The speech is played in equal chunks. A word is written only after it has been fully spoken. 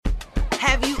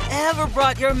Have you ever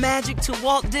brought your magic to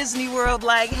Walt Disney World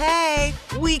like, hey,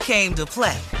 we came to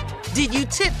play? Did you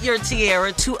tip your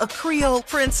tiara to a Creole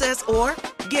princess or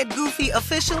get goofy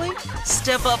officially?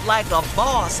 Step up like a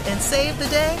boss and save the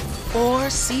day? Or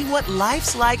see what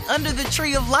life's like under the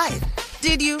tree of life?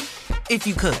 Did you? If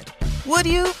you could. Would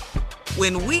you?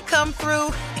 When we come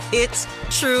through, it's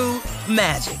true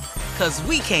magic. 'Cause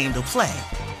we came to play.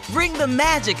 Bring the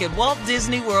magic at Walt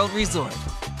Disney World Resort.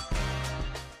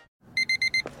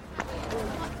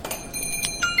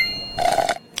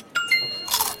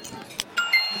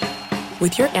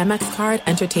 With your Amex card,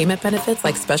 entertainment benefits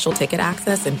like special ticket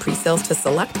access and pre-sales to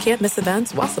select can't-miss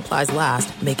events while supplies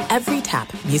last make every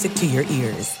tap music to your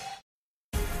ears.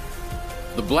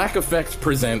 The Black Effect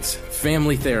presents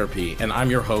Family Therapy, and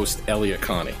I'm your host, Elliot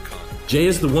Connie. Jay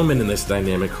is the woman in this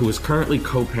dynamic who is currently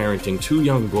co-parenting 2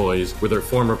 young boys with her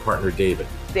former partner, David.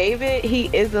 David,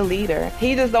 he is a leader.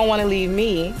 He just don't want to leave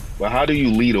me. But how do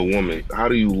you lead a woman? How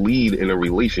do you lead in a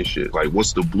relationship? Like,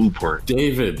 what's the blueprint?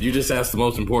 David, you just asked the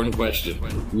most important question.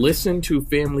 Listen to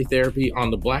Family Therapy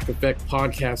on the Black Effect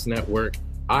Podcast Network,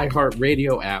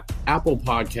 iHeartRadio app, Apple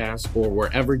Podcasts, or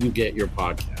wherever you get your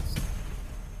podcasts.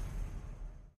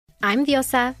 I'm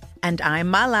Diosa. And I'm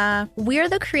Mala. We're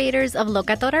the creators of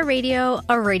Locatora Radio,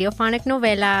 a radiophonic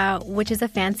novela, which is a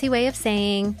fancy way of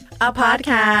saying a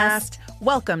podcast.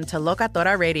 Welcome to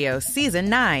Locatora Radio Season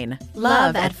 9.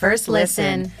 Love at First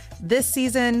Listen. This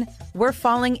season, we're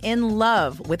falling in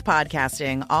love with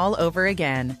podcasting all over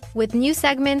again. With new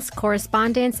segments,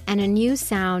 correspondence, and a new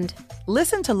sound.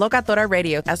 Listen to Locatora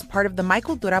Radio as part of the My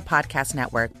Cultura Podcast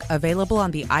Network, available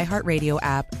on the iHeartRadio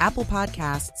app, Apple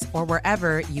Podcasts, or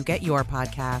wherever you get your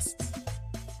podcasts.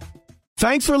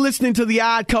 Thanks for listening to the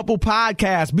Odd Couple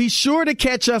podcast. Be sure to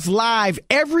catch us live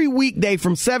every weekday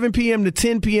from 7 p.m. to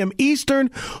 10 p.m. Eastern,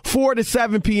 4 to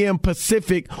 7 p.m.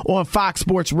 Pacific on Fox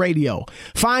Sports Radio.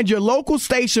 Find your local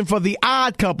station for the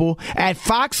Odd Couple at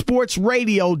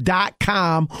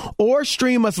foxsportsradio.com or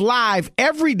stream us live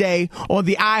every day on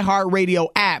the iHeartRadio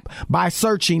app by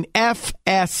searching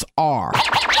FSR. Now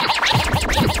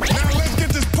let's get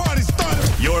this party started.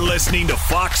 You're listening to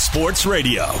Fox Sports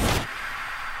Radio.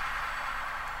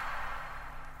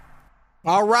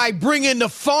 All right, bring in the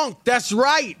funk. That's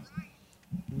right.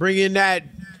 Bring in that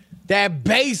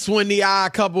bass when the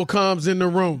Odd Couple comes in the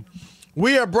room.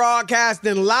 We are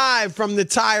broadcasting live from the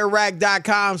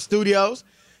TireRack.com studios.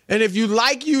 And if you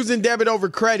like using debit over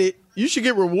credit, you should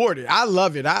get rewarded. I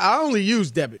love it. I only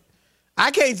use debit. I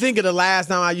can't think of the last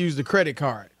time I used a credit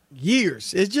card.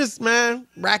 Years. It's just, man,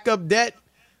 rack up debt,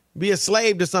 be a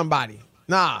slave to somebody.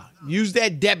 Nah, use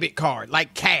that debit card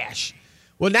like cash.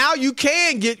 Well, now you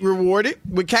can get rewarded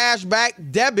with cash back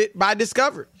debit by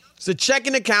Discover. It's a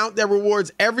checking account that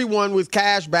rewards everyone with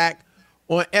cash back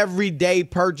on everyday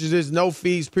purchases, no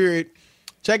fees, period.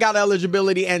 Check out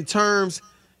eligibility and terms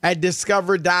at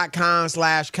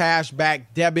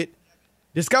discover.com/cashbackdebit.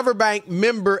 Discover Bank,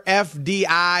 member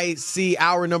FDIC,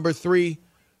 hour number 3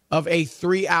 of a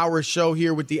 3-hour show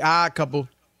here with the Odd Couple.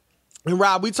 And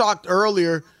Rob, we talked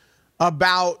earlier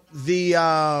about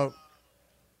the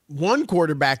one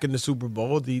quarterback in the Super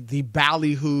Bowl, the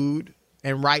ballyhooed,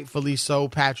 and rightfully so,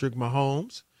 Patrick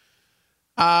Mahomes.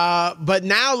 But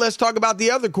now let's talk about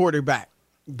the other quarterback.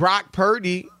 Brock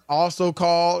Purdy, also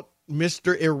called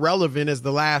Mr. Irrelevant as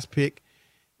the last pick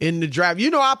in the draft. You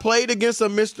know, I played against a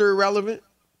Mr. Irrelevant.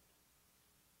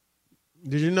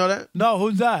 Did you know that? No,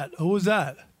 who's that? Who was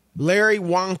that? Larry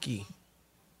Wonky.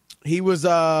 He was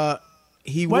Wait a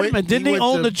minute, didn't he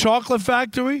own the chocolate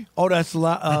factory? Oh, that's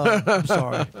I'm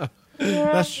sorry.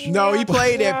 No, he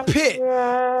played at Pitt,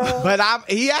 but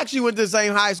he actually went to the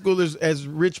same high school as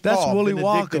Rich Paul. That's Willie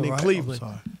Walker, in right? Cleveland.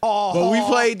 But we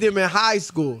played them in high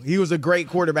school. He was a great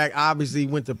quarterback. Obviously,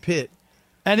 went to Pitt,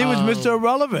 and he was Mr.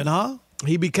 Irrelevant, huh?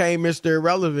 He became Mr.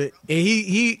 Irrelevant,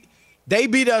 and they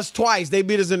beat us twice. They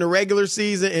beat us in the regular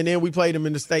season, and then we played them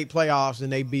in the state playoffs,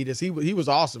 and they beat us. He was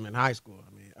awesome in high school.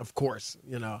 I mean, of course,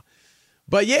 you know.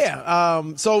 But yeah,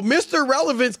 so Mr.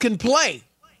 Relevance can play.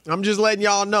 I'm just letting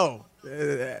y'all know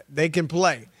they can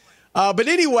play. But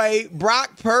anyway,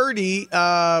 Brock Purdy,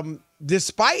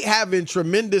 despite having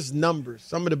tremendous numbers,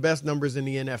 some of the best numbers in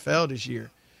the NFL this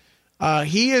year,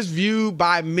 he is viewed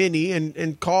by many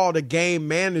and called a game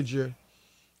manager.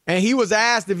 And he was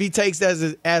asked if he takes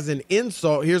it as an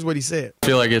insult. Here's what he said. I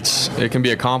feel like it can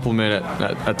be a compliment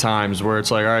at times where it's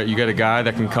like, all right, you got a guy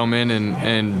that can come in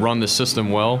and run the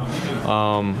system well.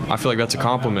 I feel like that's a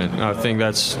compliment. I think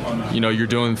that's, you're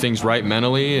doing things right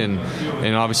mentally, and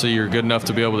obviously you're good enough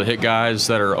to be able to hit guys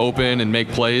that are open and make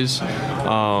plays.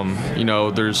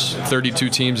 There's 32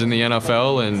 teams in the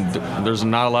NFL, and there's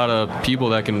not a lot of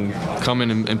people that can come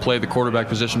in and play the quarterback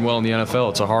position well in the NFL.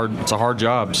 It's a hard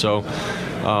job. So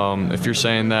if you're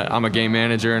saying that I'm a game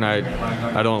manager and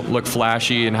I don't look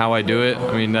flashy in how I do it,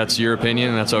 I mean, that's your opinion,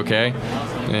 and that's okay.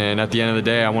 And at the end of the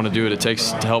day, I want to do what it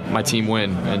takes to help my team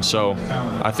win. And so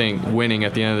I think winning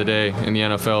at the end of the day in the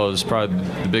NFL is probably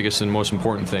the biggest and most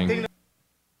important thing.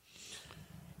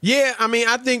 Yeah, I mean,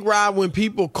 I think, Rob, when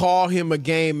people call him a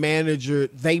game manager,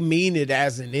 they mean it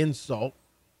as an insult.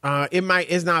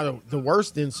 It's not the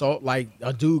worst insult, like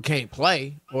a dude can't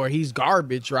play or he's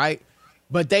garbage, right?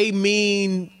 But they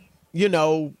mean,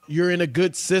 you're in a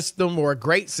good system or a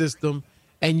great system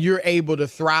and you're able to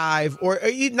thrive, or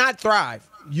not thrive.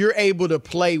 You're able to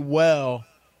play well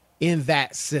in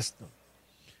that system.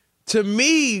 To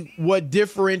me, what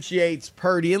differentiates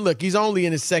Purdy, and look, he's only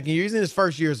in his second year. He's in his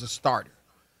first year as a starter.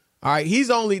 All right, there's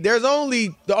only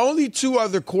two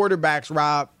other quarterbacks,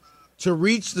 Rob, to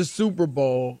reach the Super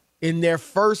Bowl in their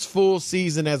first full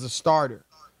season as a starter.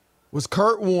 Was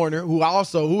Kurt Warner, who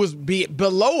was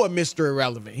below a Mr.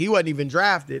 Irrelevant. He wasn't even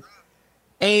drafted.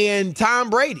 And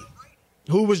Tom Brady,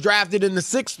 who was drafted in the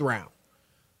 6th round.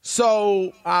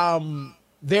 So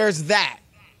there's that.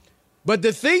 But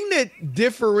the thing that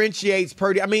differentiates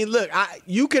Purdy, I mean, look,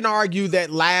 you can argue that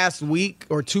last week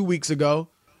or 2 weeks ago,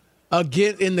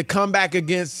 again in the comeback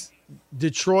against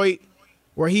Detroit,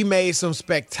 where he made some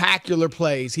spectacular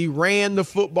plays. He ran the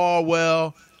football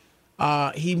well.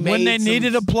 He made when they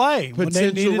needed a play. When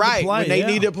they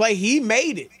needed to play, he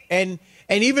made it. And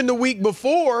even the week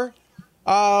before,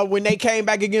 when they came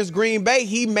back against Green Bay,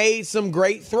 he made some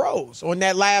great throws. On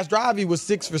that last drive, he was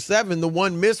 6 for 7. The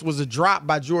one miss was a drop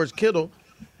by George Kittle,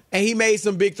 and he made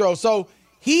some big throws. So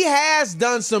he has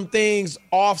done some things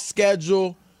off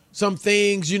schedule, some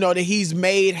things, that he's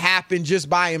made happen just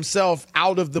by himself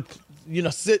out of the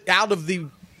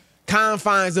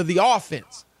confines of the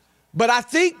offense. But I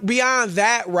think beyond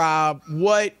that, Rob,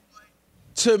 what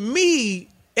to me,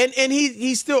 and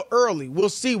he's still early. We'll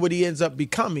see what he ends up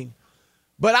becoming.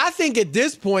 But I think at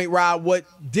this point, Rob, what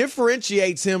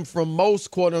differentiates him from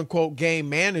most quote-unquote game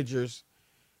managers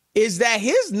is that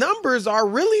his numbers are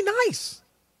really nice.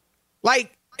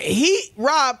 Like,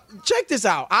 Rob, check this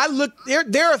out.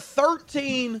 There are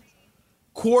 13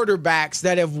 quarterbacks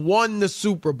that have won the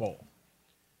Super Bowl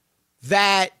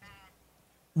that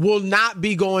will not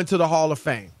be going to the Hall of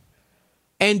Fame.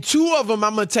 And 2 of them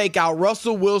I'm going to take out.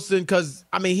 Russell Wilson, because,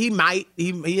 I mean,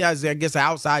 he has, I guess, an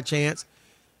outside chance.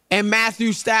 And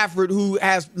Matthew Stafford, who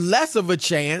has less of a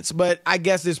chance, but I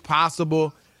guess it's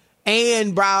possible.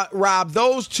 And, Rob,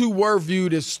 those 2 were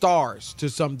viewed as stars to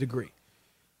some degree.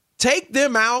 Take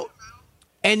them out,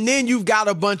 and then you've got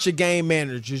a bunch of game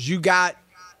managers. You got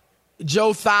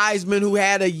Joe Theismann, who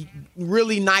had a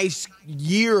really nice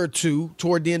year or 2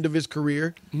 toward the end of his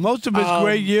career. Most of his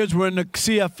great years were in the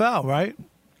CFL, right?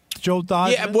 Joe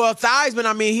Theismann? Yeah, well, Theismann,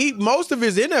 I mean, most of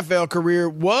his NFL career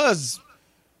was,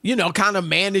 kind of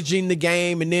managing the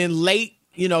game. And then late,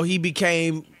 he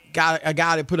became a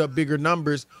guy that put up bigger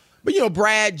numbers. But,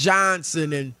 Brad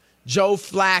Johnson and Joe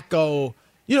Flacco,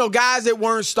 guys that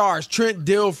weren't stars, Trent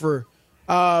Dilfer,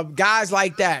 guys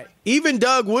like that. Even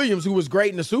Doug Williams, who was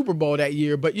great in the Super Bowl that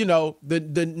year, but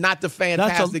the not the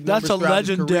fantastic. That's a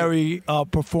legendary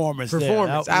performance.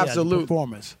 Absolutely.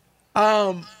 Performance.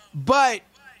 But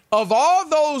of all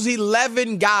those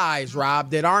 11 guys,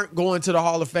 Rob, that aren't going to the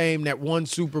Hall of Fame that won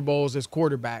Super Bowls as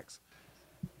quarterbacks,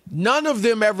 none of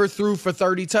them ever threw for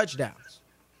 30 touchdowns.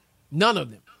 None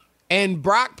of them. And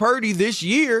Brock Purdy this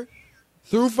year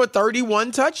threw for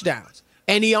 31 touchdowns.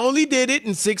 And he only did it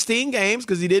in 16 games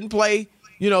because he didn't play,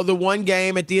 the one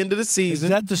game at the end of the season. Is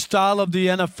that the style of the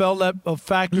NFL that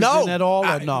factors in at all,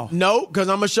 or no? No, because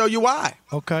I'm going to show you why.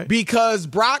 Okay. Because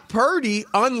Brock Purdy,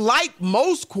 unlike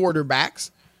most quarterbacks,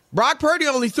 Brock Purdy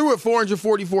only threw it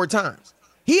 444 times.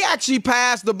 He actually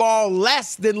passed the ball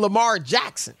less than Lamar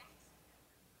Jackson.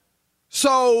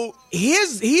 So he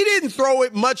didn't throw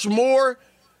it much more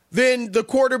than the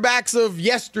quarterbacks of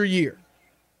yesteryear.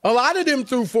 A lot of them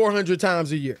threw 400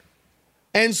 times a year.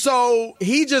 And so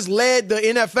he just led the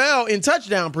NFL in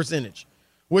touchdown percentage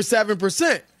with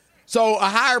 7%. So a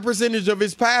higher percentage of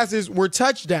his passes were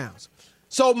touchdowns.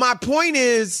 So my point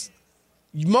is,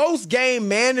 most game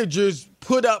managers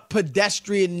put up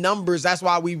pedestrian numbers. That's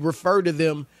why we refer to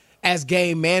them as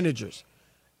game managers.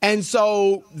 And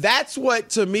so that's what,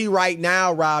 to me right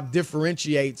now, Rob,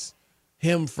 differentiates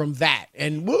him from that.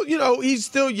 And, well, he's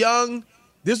still young.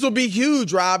 This will be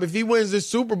huge, Rob. If he wins this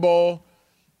Super Bowl,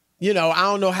 I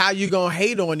don't know how you're going to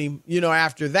hate on him,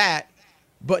 after that.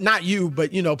 But not you,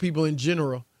 but, people in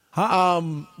general.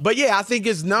 But, yeah, I think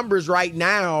his numbers right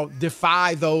now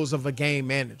defy those of a game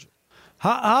manager.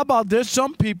 How about there's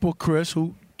some people, Chris,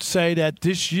 who say that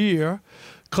this year,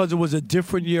 because it was a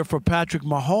different year for Patrick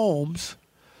Mahomes,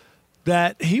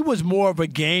 that he was more of a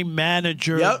game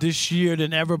manager this year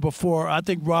than ever before. I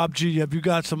think, Rob G., have you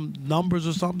got some numbers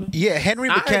or something? Yeah, Henry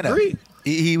McKenna. I agree.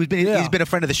 He's been a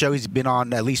friend of the show. He's been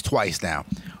on at least twice now.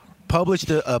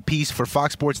 Published a piece for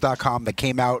FoxSports.com that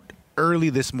came out early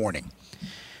this morning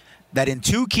that in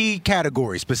 2 key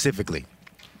categories specifically,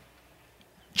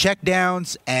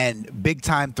 checkdowns and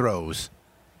big-time throws,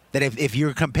 that if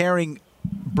you're comparing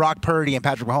Brock Purdy and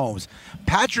Patrick Mahomes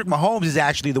is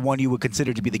actually the one you would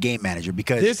consider to be the game manager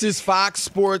because this is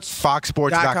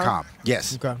FoxSports.com.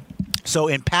 Yes. Okay. So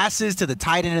in passes to the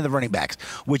tight end and the running backs,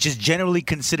 which is generally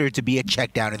considered to be a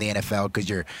check down in the NFL because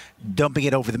you're dumping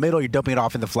it over the middle, you're dumping it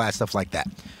off in the flat, stuff like that.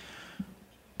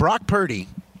 Brock Purdy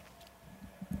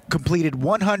completed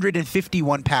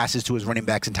 151 passes to his running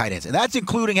backs and tight ends. And that's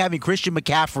including having Christian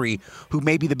McCaffrey, who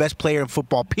may be the best player in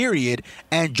football, period,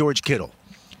 and George Kittle.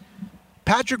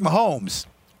 Patrick Mahomes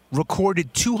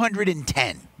recorded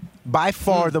 210, by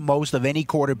far the most of any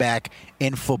quarterback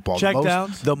in football.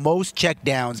 The most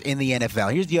checkdowns in the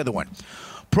NFL. Here's the other one.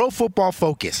 Pro Football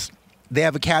Focus. They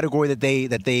have a category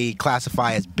that they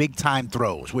classify as big-time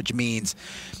throws, which means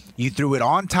you threw it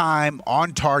on time,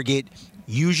 on target,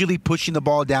 usually pushing the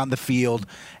ball down the field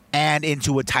and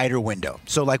into a tighter window.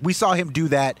 So, like, we saw him do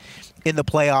that in the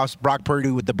playoffs, Brock Purdy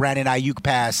with the Brandon Ayuk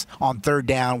pass on 3rd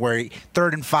down where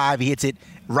 3rd and 5, he hits it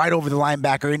right over the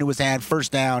linebacker into his hand. 1st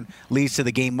down leads to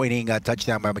the game-winning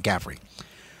touchdown by McCaffrey.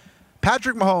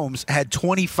 Patrick Mahomes had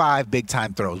 25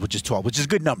 big-time throws, which is 12, which is a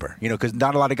good number, because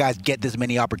not a lot of guys get this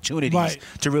many opportunities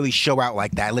to really show out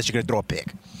like that unless you're going to throw a pick.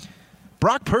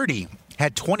 Brock Purdy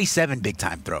had 27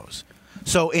 big-time throws.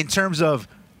 So in terms of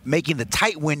making the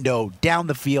tight window down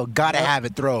the field, got to have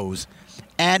it throws,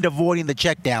 and avoiding the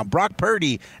check down, Brock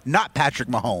Purdy, not Patrick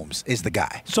Mahomes, is the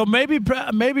guy. So maybe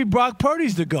Brock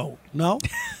Purdy's the GOAT, no?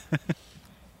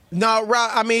 No,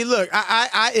 Rob, I mean, look,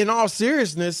 I in all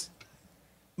seriousness,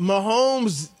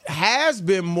 Mahomes has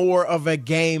been more of a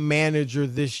game manager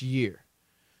this year.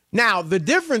 Now, the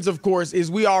difference, of course, is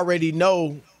we already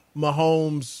know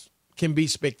Mahomes can be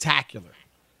spectacular,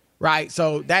 right?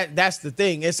 So that's the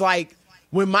thing. It's like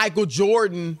when Michael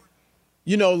Jordan,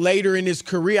 later in his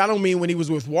career, I don't mean when he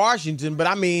was with Washington, but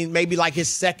I mean maybe like his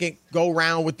second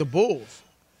go-round with the Bulls.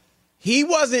 He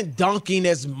wasn't dunking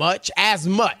as much.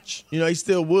 He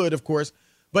still would, of course,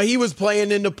 but he was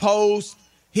playing in the post,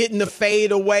 hitting the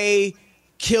fade away,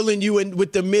 killing you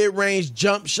with the mid-range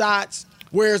jump shots.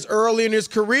 Whereas early in his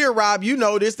career, Rob, you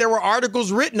know this, there were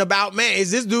articles written about, man,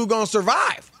 is this dude going to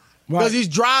survive? Because he's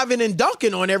driving and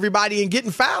dunking on everybody and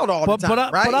getting fouled all the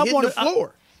time, right? Hitting the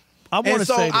floor.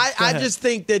 I just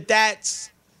think that's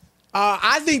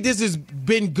I think this has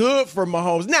been good for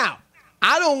Mahomes. Now,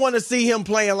 I don't want to see him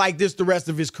playing like this the rest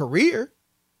of his career.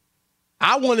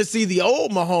 I want to see the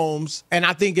old Mahomes, and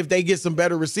I think if they get some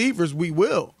better receivers, we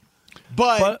will.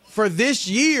 But for this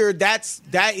year,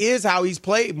 that is how he's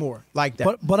played more like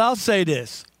that. But I'll say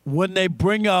this. When they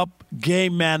bring up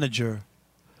game manager,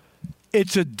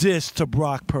 it's a diss to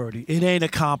Brock Purdy. It ain't a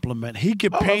compliment. He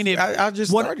can paint it. I just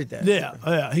started that.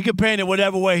 Yeah. He can paint it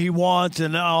whatever way he wants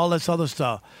and all this other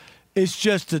stuff. It's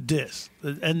just a diss.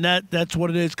 And that's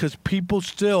what it is because people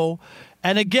still –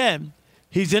 and again –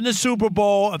 he's in the Super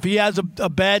Bowl. If he has a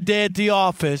bad day at the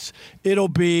office, it'll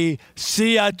be,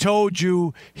 see, I told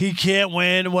you he can't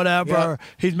win, whatever.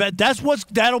 Yep.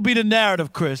 That'll be the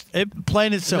narrative, Chris.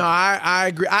 Plain and simple. No, I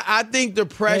agree. I think the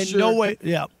pressure. No way.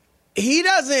 Yeah. He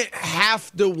doesn't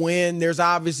have to win. There's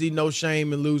obviously no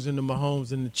shame in losing to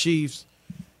Mahomes and the Chiefs.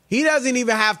 He doesn't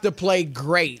even have to play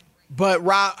great. But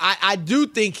Rob, I do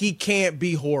think he can't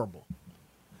be horrible.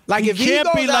 Like if he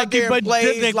goes out there and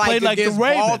plays like against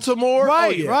Baltimore,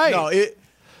 right. No,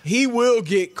 he will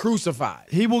get crucified.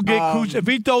 He will get crucified. If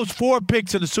he throws 4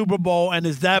 picks in the Super Bowl and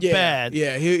is that bad,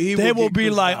 they will be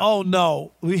like, oh,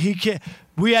 no, he can't.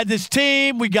 We had this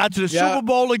team. We got to the Super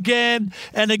Bowl again.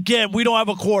 And again, we don't have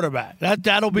a quarterback.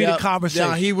 That'll be the conversation.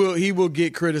 Yeah, he will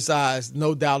get criticized,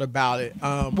 no doubt about it.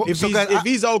 If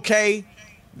he's okay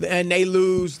and they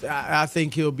lose, I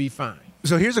think he'll be fine.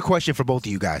 So here's a question for both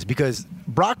of you guys, because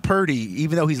Brock Purdy,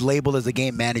 even though he's labeled as a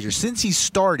game manager, since he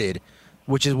started,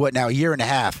 which is what now, a year and a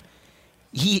half,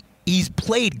 he he's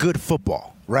played good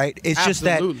football, right? It's just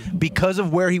that because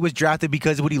of where he was drafted,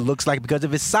 because of what he looks like, because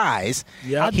of his size.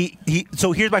 Yep.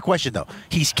 So here's my question, though.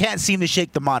 He can't seem to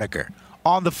shake the moniker.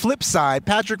 On the flip side,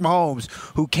 Patrick Mahomes,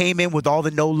 who came in with all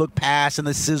the no-look pass and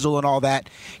the sizzle and all that,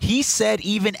 he said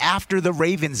even after the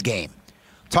Ravens game,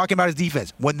 talking about his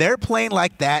defense, when they're playing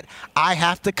like that, I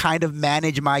have to kind of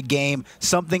manage my game.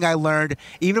 Something I learned,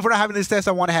 even if we're not having this test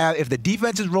I want to have, if the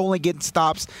defense is rolling, getting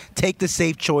stops, take the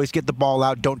safe choice, get the ball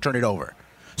out, don't turn it over.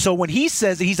 So when he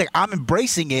says it, he's like, I'm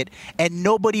embracing it, and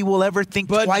nobody will ever think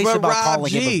twice about Rob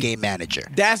calling him G, a game manager.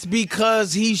 That's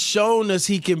because he's shown us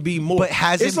he can be more. But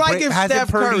hasn't Steph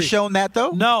Curry shown that,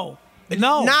 though? No.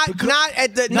 No, not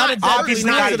at the not obviously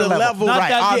not at the level. Not Right.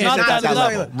 that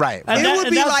level. Right. It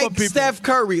would be like Steph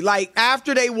Curry, like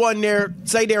after they won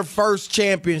their first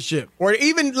championship, or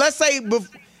even let's say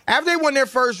after they won their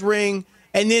first ring,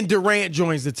 and then Durant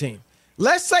joins the team.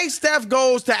 Let's say Steph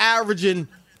goes to averaging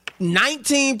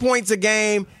 19 points a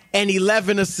game and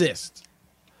 11 assists.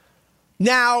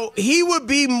 Now he would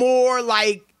be more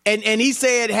like, and he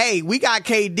said, "Hey, we got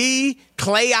KD.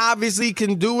 Clay obviously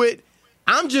can do it.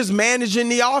 I'm just managing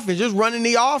the offense, just running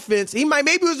the offense."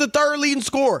 Maybe he was the third leading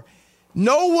scorer.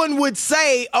 No one would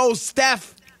say, "Oh,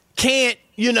 Steph can't,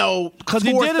 score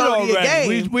 30 a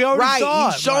game." We already saw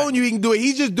it. He's shown you he can do it.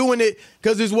 He's just doing it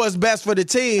because it's what's best for the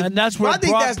team. And that's where I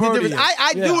think that's Purdy the difference.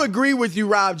 I do agree with you,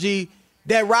 Rob G,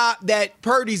 that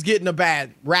Purdy's getting a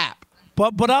bad rap.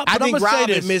 But I think I'm Rob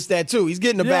say admits that too. He's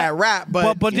getting a bad rap,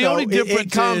 but the only difference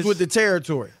it comes with the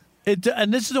territory.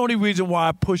 And this is the only reason why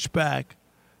I push back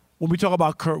when we talk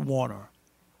about Kurt Warner.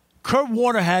 Kurt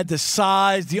Warner had the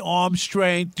size, the arm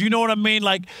strength. Do you know what I mean?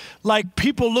 Like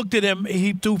people looked at him.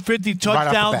 He threw 50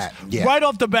 touchdowns right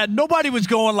off the bat. Nobody was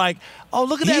going like, "Oh,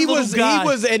 look at that little guy." He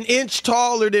was an inch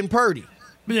taller than Purdy.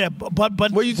 Yeah, but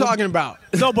what are you talking about?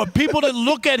 No, but people didn't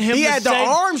look at him. He had the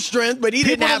arm strength, but he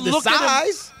didn't have the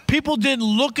size. People didn't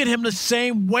look at him the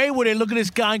same way where they look at this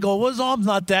guy and go, "Well, his arm's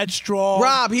not that strong."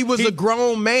 Rob, he was a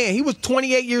grown man. He was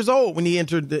 28 years old when he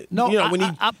entered the.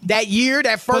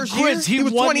 That first year, he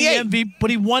was 28. But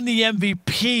he won the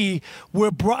MVP.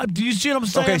 Do you see what I'm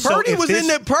saying? Okay, so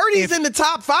Purdy's in the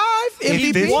top 5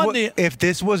 MVP. If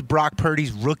this was Brock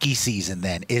Purdy's rookie season,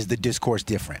 then is the discourse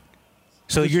different?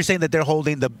 So you're saying that they're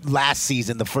holding the last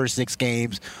season, the first 6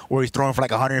 games, where he's throwing for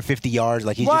like 150 yards,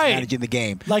 like he's just managing the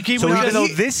game. Even though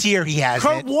this year he hasn't.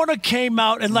 Kurt Warner came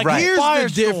out and here's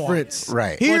the difference.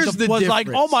 Right. Here's the difference. Like,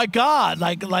 oh my God,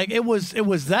 like it was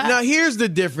that. Now here's the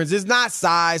difference. It's not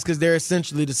size because they're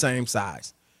essentially the same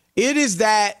size. It is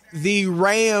that the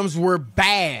Rams were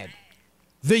bad.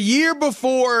 The year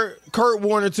before Kurt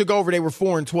Warner took over, they were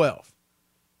 4-12.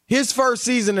 His first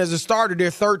season as a starter, they're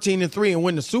 13-3 and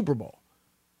win the Super Bowl.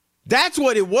 That's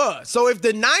what it was. So if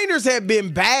the Niners had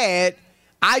been bad,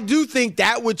 I do think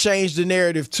that would change the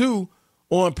narrative too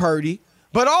on Purdy.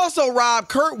 But also, Rob,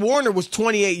 Kurt Warner was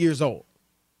 28 years old.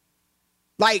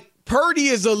 Like, Purdy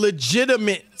is a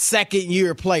legitimate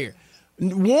second-year player.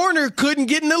 Warner couldn't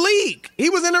get in the league.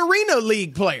 He was an arena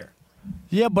league player.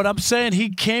 Yeah, but I'm saying he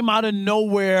came out of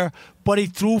nowhere, but he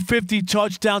threw 50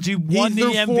 touchdowns. He won the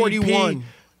MVP. 41.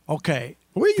 Okay.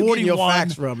 Where you getting your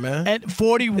facts from, man? At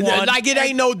 41. Like it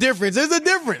ain't no difference. There's a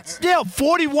difference. Yeah,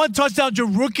 41 touchdowns your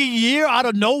rookie year out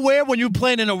of nowhere when you're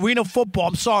playing in arena football.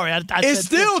 I'm sorry. It's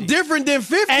still 50. Different than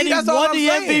 50. And That's he all won I'm the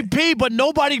saying. MVP, but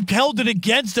nobody held it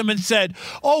against him and said,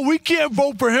 "Oh, we can't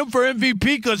vote for him for MVP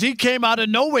because he came out of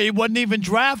nowhere. He wasn't even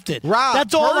drafted." Rob,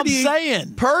 that's all I'm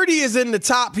saying. Purdy is in the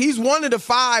top. He's one of the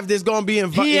 5 that's going to be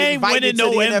invited. He ain't winning to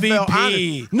no the NFL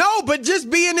MVP. honor. No, but just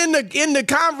being in the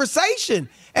conversation.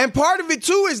 And part of it,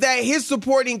 too, is that his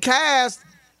supporting cast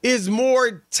is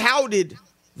more touted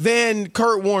than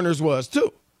Kurt Warner's was,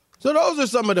 too. So those are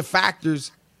some of the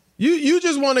factors. You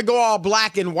just want to go all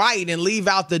black and white and leave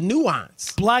out the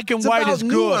nuance. Black and white is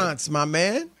good. Nuance, my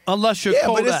man. Unless you're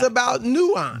Kodak. But it's about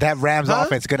nuance. That Rams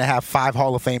offense is going to have 5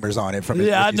 Hall of Famers on it from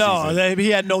his I know. season. He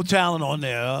had no talent on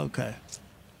there. Okay.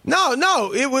 No.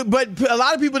 But a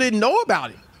lot of people didn't know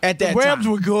about it. At that the Rams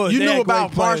time. Were good. You they knew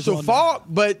about Marshall Faulk,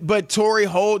 that. but Torrey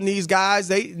Holt and these guys,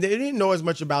 they didn't know as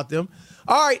much about them.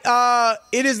 All right,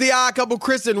 it is the Odd Couple,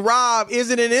 Chris and Rob. Is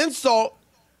it an insult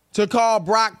to call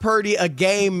Brock Purdy a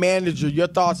game manager? Your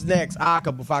thoughts next. Odd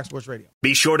Couple, Fox Sports Radio.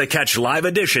 Be sure to catch live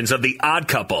editions of the Odd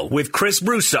Couple with Chris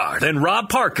Broussard and Rob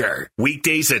Parker.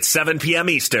 Weekdays at 7 p.m.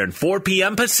 Eastern, 4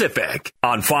 p.m. Pacific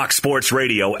on Fox Sports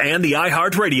Radio and the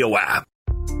iHeartRadio app.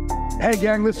 Hey,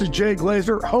 gang, this is Jay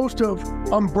Glazer, host of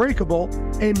Unbreakable,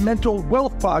 a mental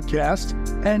wealth podcast.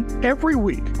 And every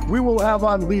week, we will have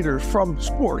on leaders from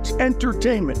sports,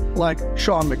 entertainment, like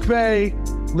Sean McVay,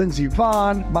 Lindsey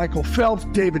Vonn, Michael Phelps,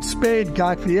 David Spade,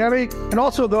 Guy Fieri, and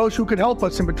also those who could help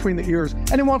us in between the ears.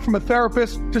 Anyone from a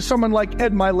therapist to someone like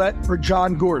Ed Milet or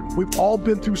John Gordon. We've all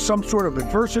been through some sort of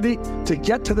adversity. To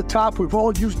get to the top, we've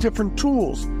all used different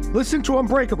tools. Listen to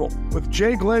Unbreakable with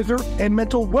Jay Glazer and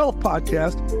Mental Wealth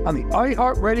Podcast on the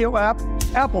iHeartRadio app,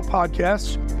 Apple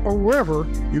Podcasts, or wherever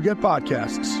you get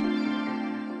podcasts.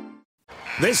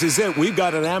 This is it. We've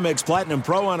got an Amex Platinum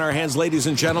Pro on our hands, ladies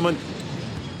and gentlemen.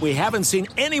 We haven't seen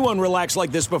anyone relax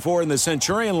like this before in the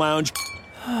Centurion Lounge.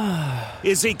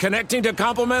 Is he connecting to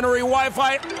complimentary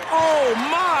Wi-Fi? Oh,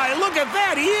 my. Look at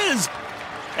that. He is.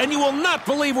 And you will not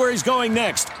believe where he's going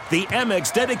next. The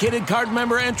Amex dedicated card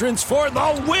member entrance for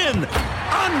the win.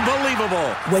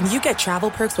 Unbelievable. When you get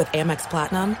travel perks with Amex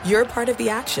Platinum, you're part of the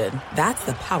action. That's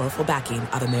the powerful backing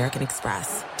of American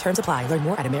Express. Terms apply. Learn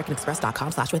more at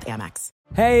americanexpress.com/withAmex.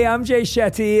 Hey, I'm Jay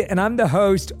Shetty, and I'm the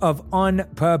host of On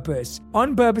Purpose.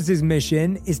 On Purpose's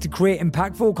mission is to create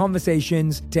impactful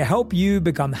conversations to help you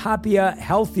become happier,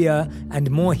 healthier,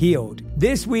 and more healed.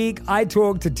 This week, I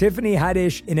talked to Tiffany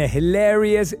Haddish in a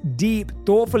hilarious, deep,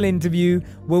 thoughtful interview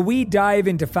where we dive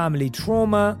into family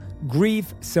trauma,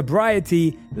 grief,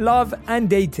 sobriety, love, and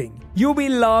dating. You'll be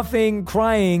laughing,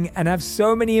 crying, and have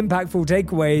so many impactful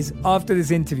takeaways after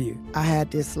this interview. I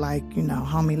had this,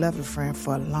 homie lover friend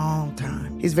for a long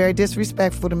time. He's very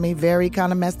disrespectful to me, very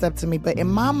kind of messed up to me. But in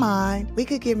my mind, we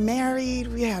could get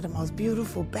married. We had the most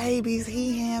beautiful babies.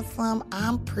 He handsome.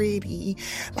 I'm pretty.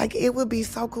 It would be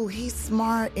so cool. He's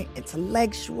smart and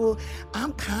intellectual.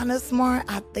 I'm kind of smart,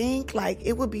 I think.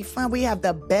 It would be fun. We have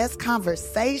the best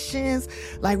conversations.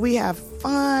 We have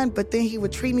fun, but then he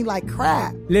would treat me like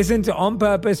crap. Listen to On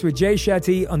Purpose with Jay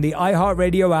Shetty on the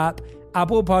iHeartRadio app,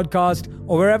 Apple Podcast,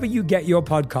 or wherever you get your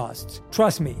podcasts.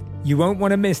 Trust me, you won't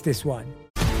want to miss this one.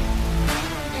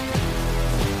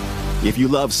 If you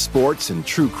love sports and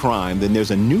true crime, then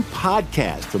there's a new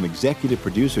podcast from executive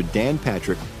producer Dan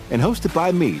Patrick and hosted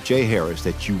by me, Jay Harris,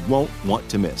 that you won't want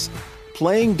to miss.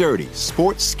 Playing Dirty: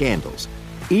 Sports Scandals.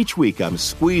 Each week, I'm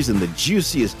squeezing the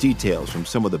juiciest details from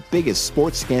some of the biggest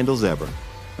sports scandals ever.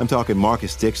 I'm talking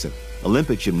Marcus Dixon,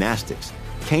 Olympic gymnastics,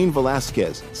 Cain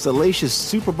Velasquez, salacious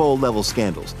Super Bowl-level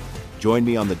scandals. Join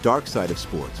me on the dark side of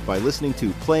sports by listening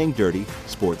to Playing Dirty: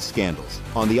 Sports Scandals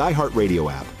on the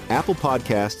iHeartRadio app, Apple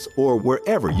Podcasts, or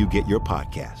wherever you get your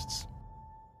podcasts.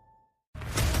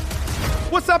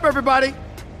 What's up, everybody?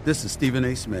 This is Stephen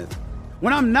A. Smith.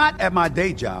 When I'm not at my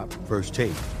day job, First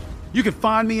Take, you can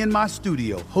find me in my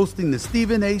studio hosting the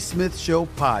Stephen A. Smith Show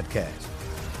podcast.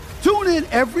 Tune in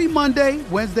every Monday,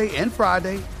 Wednesday, and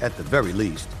Friday, at the very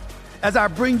least, as I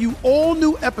bring you all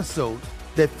new episodes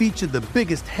that feature the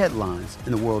biggest headlines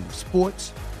in the world of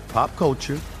sports, pop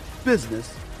culture,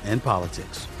 business, and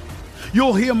politics.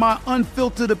 You'll hear my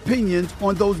unfiltered opinions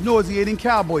on those nauseating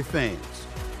Cowboy fans,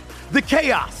 the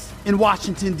chaos in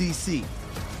Washington, D.C.,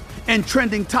 and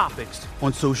trending topics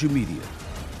on social media,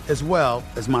 as well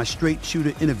as my straight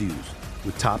shooter interviews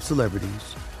with top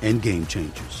celebrities and game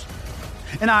changers.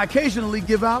 And I occasionally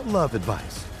give out love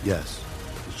advice. Yes,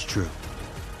 it's true.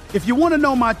 If you want to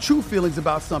know my true feelings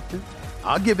about something,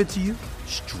 I'll give it to you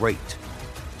straight.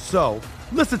 So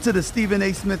listen to the Stephen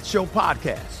A. Smith Show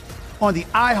podcast on the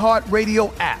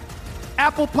iHeartRadio app,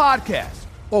 Apple Podcasts,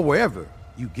 or wherever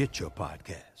you get your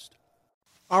podcast.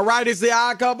 All right, it's the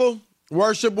Odd Couple.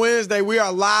 Worship Wednesday. We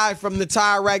are live from the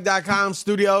TireRack.com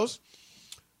studios.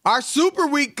 Our Super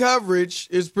Week coverage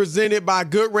is presented by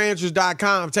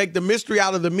GoodRanchers.com. Take the mystery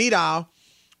out of the meat aisle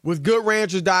with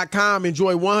GoodRanchers.com.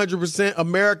 Enjoy 100%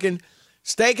 American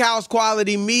steakhouse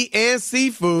quality meat and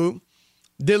seafood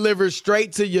delivered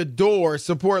straight to your door.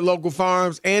 Support local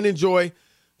farms and enjoy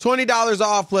 $20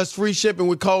 off plus free shipping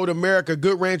with code America.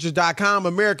 GoodRanchers.com.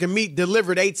 American meat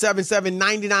delivered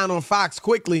 $877.99 on Fox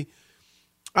quickly.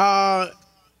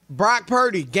 Brock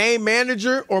Purdy, game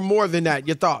manager or more than that?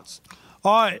 Your thoughts?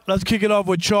 All right, let's kick it off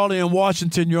with Charlie in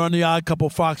Washington. You're on the Odd Couple,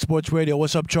 Fox Sports Radio.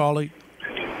 What's up, Charlie?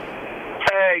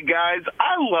 Hey, guys.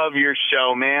 I love your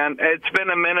show, man. It's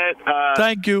been a minute.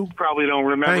 Thank you. Probably don't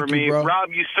remember me. Bro. Rob,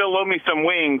 you still owe me some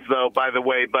wings, though, by the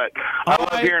way. But I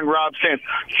love hearing Rob saying,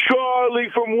 Charlie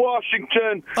from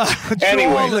Washington.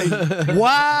 Anyway.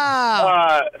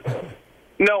 Wow.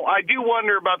 No, I do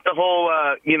wonder about the whole,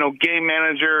 game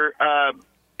manager.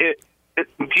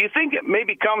 Do you think it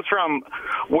maybe comes from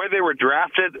where they were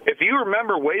drafted? If you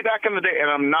remember way back in the day, and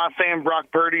I'm not saying Brock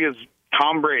Purdy is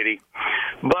Tom Brady,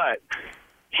 but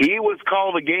he was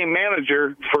called a game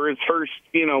manager for his first,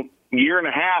 year and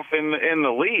a half in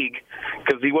the league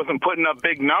because he wasn't putting up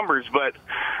big numbers. But,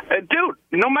 dude,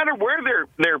 no matter where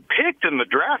they're picked in the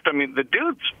draft, I mean, the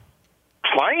dude's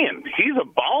playing. He's a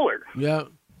baller. Yeah.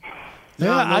 Yeah,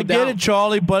 No I get doubt. it,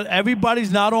 Charlie, but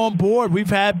everybody's not on board. We've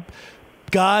had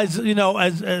guys,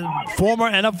 as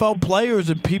former NFL players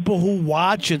and people who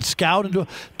watch and scout and do.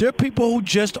 There are people who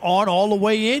just aren't all the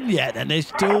way in yet, and they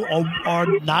still are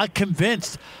not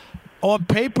convinced. On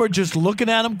paper, just looking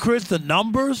at them, Chris, the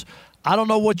numbers, I don't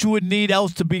know what you would need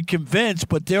else to be convinced,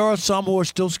 but there are some who are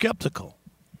still skeptical.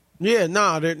 Yeah,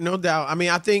 no doubt. I mean,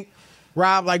 I think,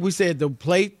 Rob, like we said, the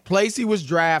place he was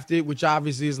drafted, which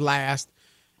obviously is last,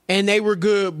 and they were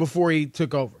good before he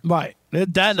took over. Right. Now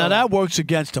that works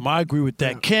against him. I agree with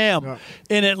that. Cam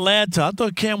in Atlanta. I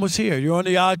thought Cam was here. You're on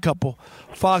the Odd Couple,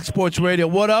 Fox Sports Radio.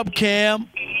 What up, Cam?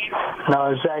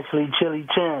 No, it's actually Chili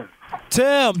Tim.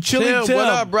 Chili Tim. What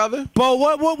up, brother? Bo,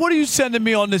 what are you sending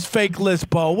me on this fake list,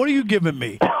 Bo? What are you giving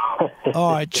me?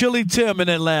 All right, Chili Tim in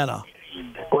Atlanta.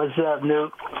 What's up,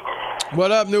 Nuke?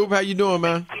 What up, Noob? How you doing,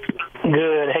 man?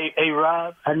 Good. Hey,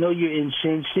 Rob, I know you're in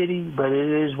Sin City, but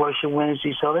it is Worship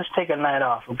Wednesday, so let's take a night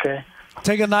off, okay?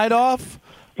 Take a night off?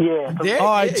 Yeah. All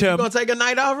right, Tim. You going to take a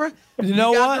night off? You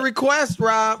know got what? the request,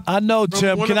 Rob. I know, from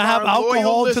Tim. one Can of I have our loyal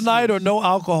alcohol listeners. tonight or no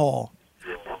alcohol?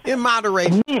 In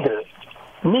moderation.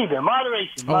 Neither.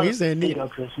 Moderation. Oh, he said neither.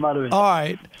 Chris. Moderation. All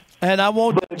right. And I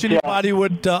won't touch anybody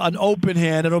with an open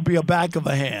hand. It'll be a back of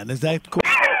a hand. Is that cool?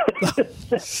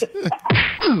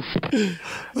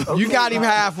 You got him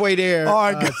halfway there,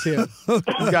 All right, Tim.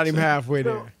 You got him halfway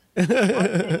there. One thing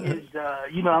is,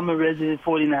 I'm a resident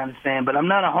 49ers fan, but I'm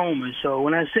not a homer. So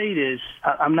when I say this,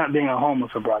 I'm not being a homer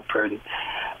for Brock Purdy.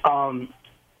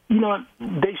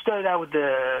 They started out with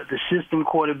the system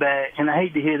quarterback, and I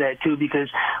hate to hear that too, because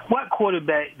what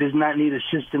quarterback does not need a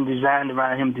system designed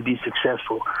around him to be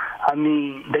successful? I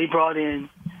mean, they brought in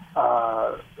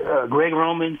Greg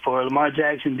Roman for Lamar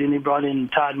Jackson, then they brought in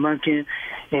Todd Monken,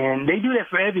 and they do that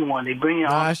for everyone. They bring in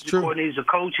offensive coordinators or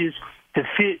coaches to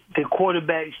fit the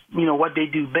quarterbacks, what they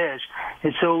do best.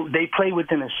 And so they play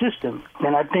within a system.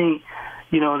 And I think,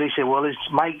 they say, well, it's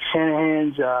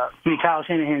Kyle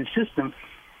Shanahan's system.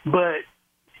 But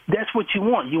that's what you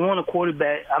want. You want a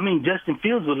quarterback. I mean, Justin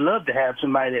Fields would love to have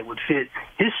somebody that would fit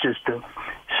his system.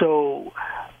 So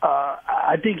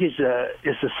I think it's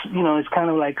kind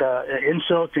of like an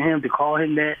insult to him to call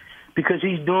him that, because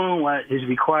he's doing what is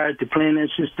required to play in that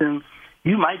system.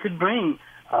 You might could bring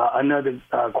another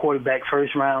quarterback,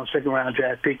 first round, second round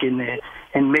draft pick in there,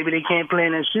 and maybe they can't play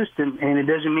in that system, and it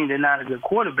doesn't mean they're not a good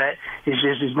quarterback. It's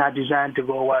just it's not designed to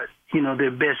go what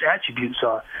their best attributes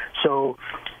are. So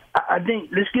I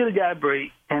think let's give the guy a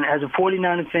break. And as a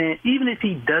 49er fan, even if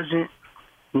he doesn't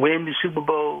win the Super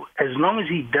Bowl, as long as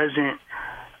he doesn't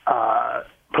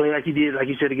play like he did, like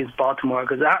you said, against Baltimore,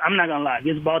 because I'm not gonna lie,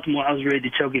 against Baltimore, I was ready to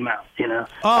choke him out.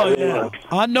 Oh yeah,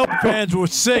 I know fans were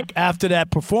sick after that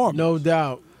performance. No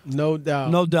doubt.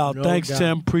 Thanks,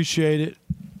 Tim. Appreciate it.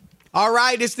 All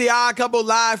right, it's the Odd Couple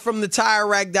live from the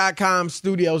TireRack.com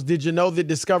studios. Did you know that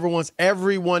Discover wants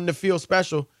everyone to feel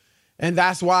special? And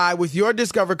that's why with your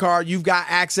Discover card, you've got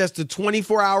access to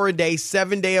 24-hour-a-day,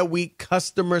 7-day-a-week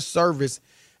customer service,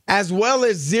 as well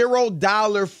as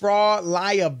 $0 fraud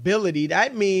liability.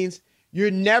 That means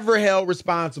you're never held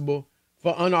responsible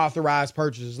for unauthorized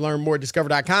purchases. Learn more at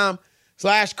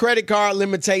discover.com/credit card.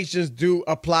 Limitations do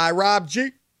apply. Rob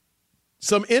G,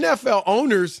 some NFL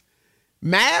owners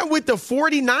mad with the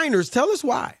 49ers. Tell us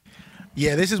why.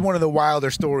 Yeah, this is one of the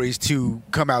wilder stories to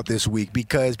come out this week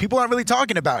because people aren't really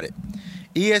talking about it.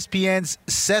 ESPN's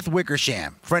Seth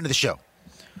Wickersham, friend of the show,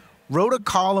 wrote a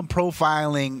column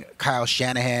profiling Kyle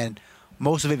Shanahan,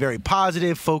 most of it very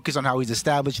positive, focused on how he's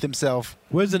established himself.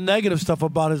 Where's the negative stuff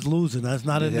about his losing? That's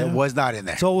not in there. It was not in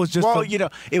there. So it was just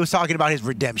it was talking about his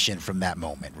redemption from that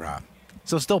moment, Rob.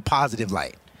 So still positive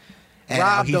light. And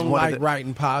Rob don't like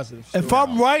writing positive. If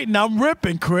I'm writing, I'm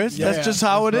ripping, Chris. Yeah, that's just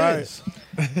how it is.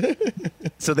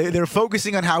 So they're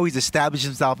focusing on how he's established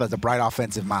himself as a bright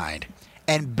offensive mind.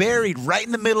 And buried right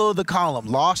in the middle of the column,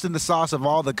 lost in the sauce of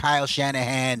all the Kyle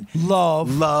Shanahan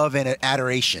love and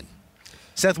adoration.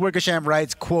 Seth Wickersham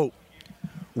writes, quote,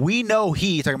 "We know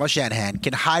he," talking about Shanahan,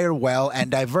 "can hire well and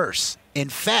diverse. In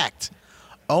fact,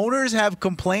 owners have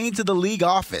complained to the league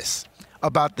office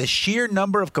about the sheer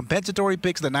number of compensatory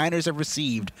picks the Niners have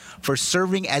received for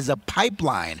serving as a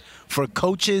pipeline for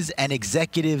coaches and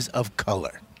executives of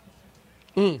color."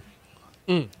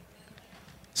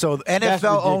 So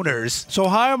NFL owners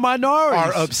hire minorities.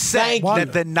 are upset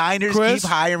that the Niners keep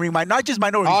hiring not just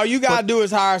minorities. All you got to do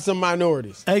is hire some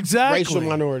minorities. Exactly. Racial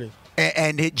minorities.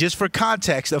 And just for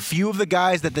context, a few of the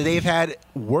guys that they've had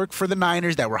work for the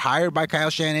Niners that were hired by Kyle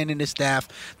Shanahan and his staff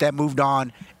that moved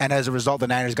on, and as a result, the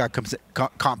Niners got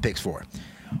comp picks for.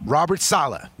 Robert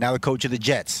Saleh, now the coach of the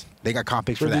Jets. They got comp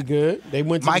picks for that. Pretty good. They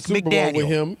went to Mike the Super McDaniel Bowl with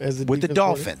him as with the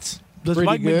Dolphins. Does Pretty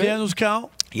Mike good. McDaniels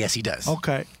count? Yes, he does.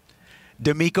 Okay.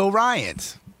 D'Amico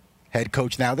Ryans, head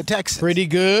coach now of the Texans. Pretty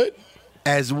good.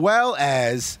 As well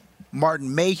as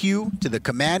Martin Mayhew to the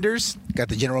Commanders. Got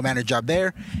the general manager job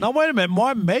there. Now, wait a minute.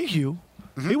 Martin Mayhew,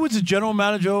 he was the general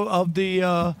manager of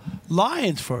the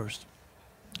Lions first.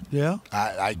 Yeah?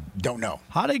 I don't know.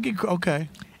 How did he get – okay.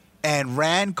 And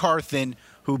Rand Carthen,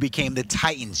 who became the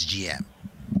Titans GM.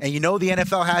 And you know the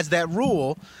NFL has that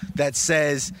rule that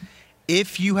says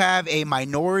if you have a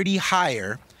minority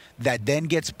hire that then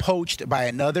gets poached by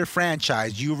another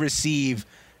franchise, you receive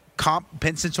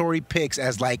compensatory picks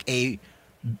as like a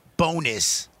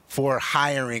bonus for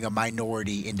hiring a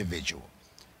minority individual.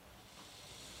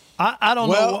 I don't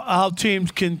know how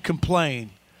teams can complain.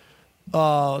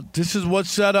 This is what's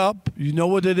set up. You know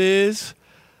what it is.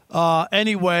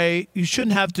 Anyway, you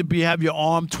shouldn't have to have your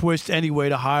arm twist anyway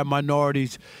to hire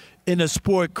minorities in a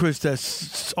sport, Chris,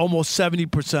 that's almost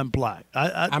 70% black.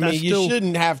 I mean, you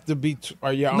shouldn't have to be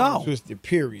your arm twisted,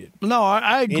 period. No,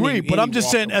 I agree. But I'm just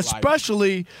saying,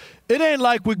 especially, it ain't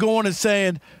like we're going and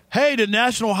saying, hey, the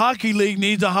National Hockey League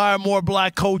needs to hire more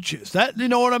black coaches. That, you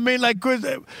know what I mean? Like, Chris,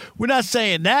 we're not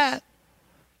saying that.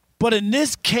 But in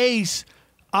this case,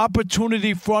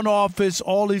 opportunity, front office,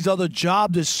 all these other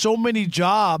jobs, there's so many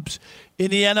jobs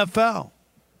in the NFL.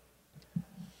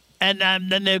 And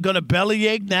then they're going to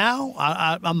bellyache now?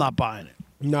 I'm not buying it.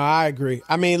 No, I agree.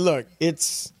 I mean, look,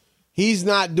 he's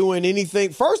not doing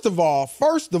anything. First of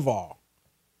all,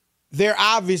 they're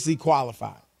obviously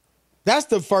qualified. That's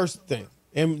the first thing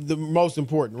and the most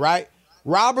important, right?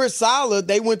 Robert Saleh,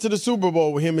 they went to the Super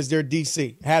Bowl with him as their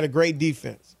DC. Had a great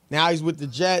defense. Now he's with the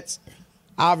Jets.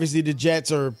 Obviously, the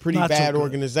Jets are a pretty bad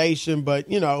organization, but,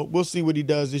 you know, we'll see what he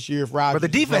does this year if Rodgers.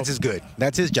 But the defense is good.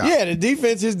 That's his job. Yeah, his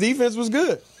defense was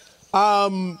good.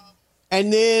 And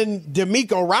then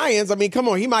D'Amico Ryans, I mean, come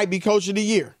on, he might be coach of the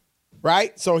year,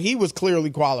 right? So he was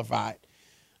clearly qualified.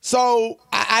 So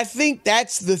I think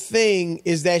that's the thing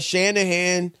is that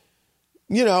Shanahan,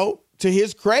 you know, to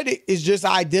his credit, is just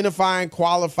identifying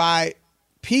qualified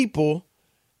people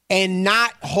and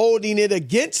not holding it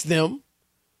against them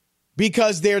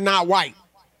because they're not white,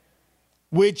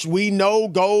 which we know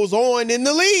goes on in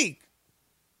the league.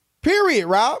 Period,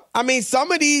 Rob. I mean,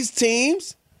 some of these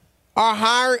teams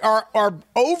are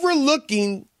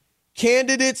overlooking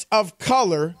candidates of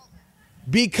color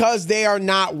because they are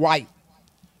not white.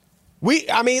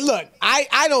 I mean, look,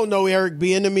 I don't know Eric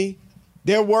Bieniemy.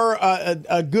 There were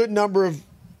a good number of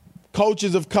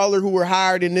coaches of color who were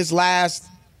hired in this last,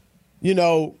 you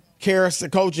know,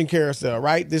 coaching carousel,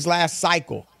 right? This last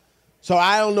cycle. So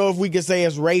I don't know if we can say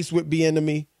it's race with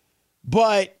Bieniemy,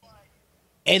 but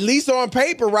at least on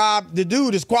paper, Rob, the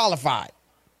dude is qualified.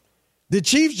 The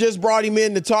Chiefs just brought him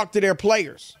in to talk to their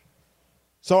players.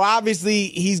 So obviously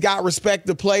he's got respect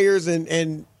to players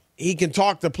and he can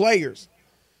talk to players.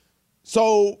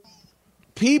 So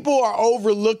people are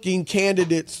overlooking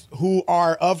candidates who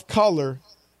are of color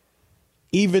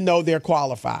even though they're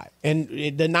qualified.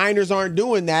 And the Niners aren't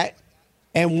doing that.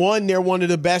 And one, they're one of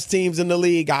the best teams in the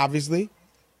league, obviously.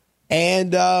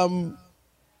 And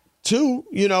two,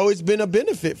 you know, it's been a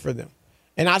benefit for them.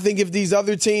 And I think if these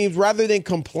other teams, rather than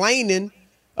complaining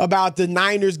about the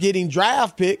Niners getting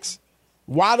draft picks,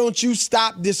 why don't you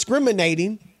stop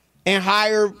discriminating and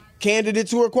hire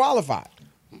candidates who are qualified?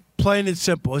 Plain and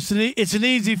simple. It's an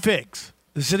easy fix.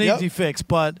 It's an easy fix,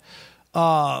 but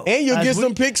and you'll get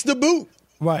some picks to boot.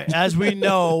 Right. As we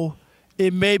know,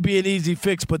 it may be an easy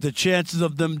fix, but the chances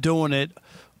of them doing it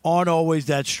aren't always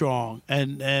that strong.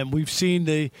 And we've seen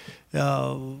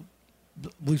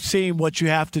we've seen what you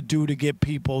have to do to get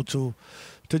people to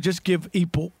just give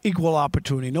equal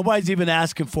opportunity. Nobody's even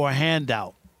asking for a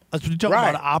handout. That's what you're talking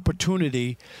about, an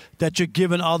opportunity that you're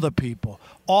giving other people.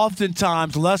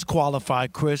 Oftentimes less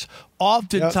qualified, Chris.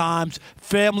 Oftentimes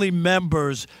family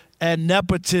members and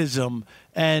nepotism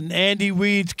and Andy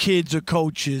Reid's kids are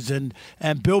coaches and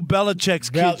Bill Belichick's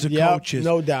kids are coaches.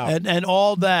 No doubt. And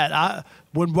all that.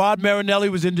 When Rod Marinelli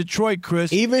was in Detroit,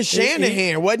 Chris. Even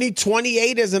Shanahan, wasn't he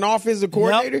 28 as an offensive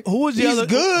coordinator? Yep. Who was the other? He's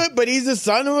good, but he's the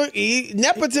son of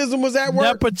nepotism was at work.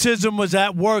 Nepotism was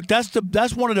at work.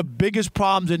 That's one of the biggest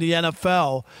problems in the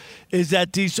NFL is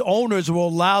that these owners will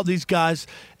allow these guys.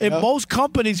 In most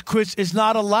companies, Chris, it's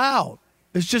not allowed.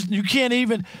 It's just you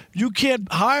can't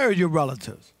hire your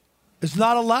relatives. It's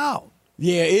not allowed.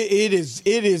 Yeah, it is.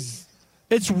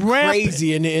 It's rampant.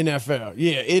 Crazy in the NFL.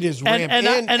 Yeah, it is rampant.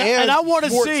 And I want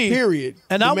to see. Period.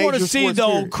 And I want to see,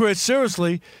 though, Chris,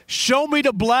 seriously, show me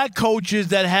the black coaches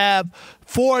that have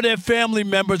 4 of their family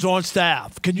members on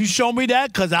staff. Can you show me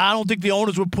that? Because I don't think the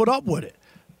owners would put up with it.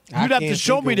 You'd have to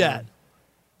show me that.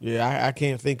 Yeah, I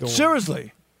can't think of one.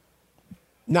 Seriously.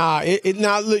 Now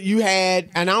look, you had,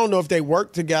 and I don't know if they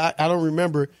worked together. I don't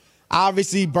remember.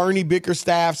 Obviously, Bernie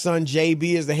Bickerstaff's son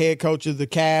JB is the head coach of the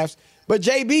Cavs, but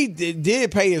JB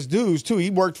did pay his dues too. He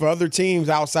worked for other teams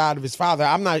outside of his father.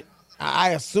 I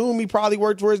assume he probably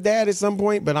worked for his dad at some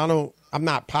point, but I'm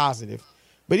not positive.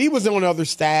 But he was on other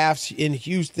staffs in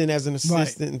Houston as an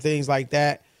assistant and things like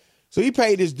that. So he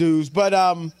paid his dues. But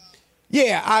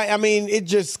I mean, it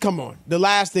just, come on. The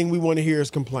last thing we want to hear is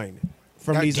complaining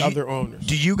from these other owners.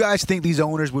 Do you guys think these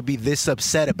owners would be this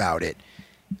upset about it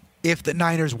if the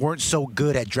Niners weren't so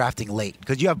good at drafting late?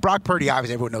 Because you have Brock Purdy,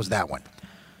 obviously everyone knows that one.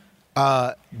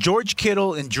 George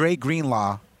Kittle and Dre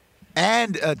Greenlaw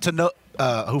and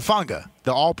Hufanga,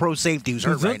 the all-pro safety who's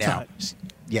hurt right now.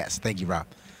 Yes, thank you, Rob.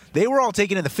 They were all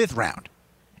taken in the 5th round.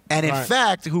 And in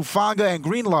fact, Hufanga and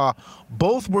Greenlaw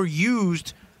both were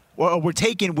used or were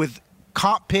taken with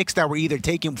comp picks that were either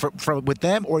taken from with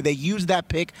them or they used that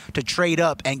pick to trade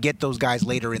up and get those guys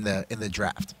later in the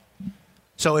draft.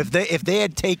 So if they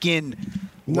had taken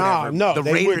the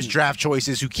Raiders draft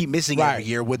choices who keep missing every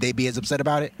year, would they be as upset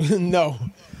about it? No.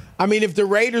 I mean, if the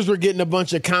Raiders were getting a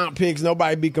bunch of comp picks,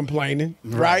 nobody'd be complaining,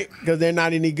 right? Because they're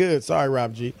not any good. Sorry,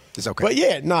 Rob G. It's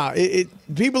okay. But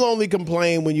people only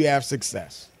complain when you have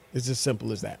success. It's as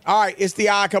simple as that. All right, it's the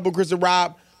Odd Couple, Chris and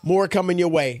Rob. More coming your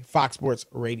way. Fox Sports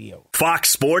Radio.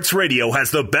 Fox Sports Radio has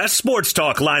the best sports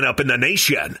talk lineup in the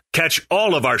nation. Catch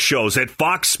all of our shows at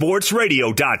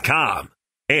foxsportsradio.com.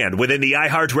 And within the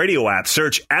iHeartRadio app,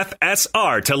 search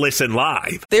FSR to listen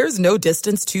live. There's no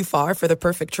distance too far for the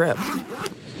perfect trip.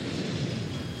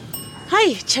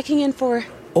 Hi, checking in for...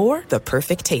 Or the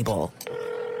perfect table.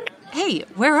 Hey,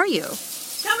 where are you?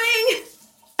 Coming!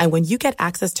 And when you get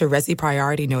access to Resi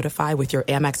Priority Notify with your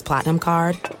Amex Platinum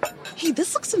card... Hey,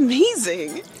 this looks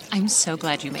amazing. I'm so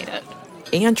glad you made it.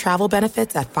 And travel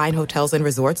benefits at fine hotels and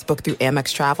resorts booked through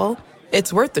Amex Travel,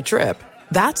 it's worth the trip.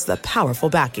 That's the powerful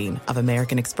backing of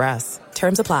American Express.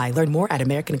 Terms apply. Learn more at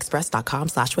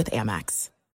americanexpress.com/withAmex.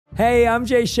 Hey, I'm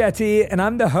Jay Shetty, and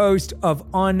I'm the host of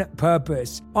On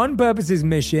Purpose. On Purpose's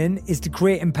mission is to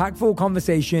create impactful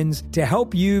conversations to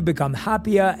help you become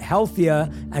happier,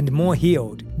 healthier, and more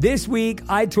healed. This week,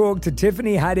 I talked to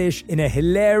Tiffany Haddish in a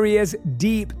hilarious,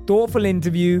 deep, thoughtful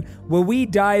interview where we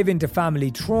dive into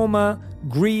family trauma,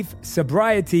 grief,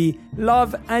 sobriety,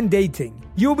 love, and dating.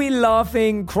 You'll be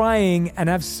laughing, crying, and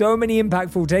have so many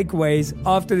impactful takeaways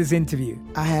after this interview.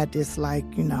 I had this,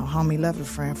 homie lover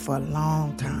friend for a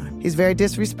long time. He's very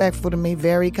disrespectful to me,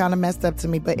 very kind of messed up to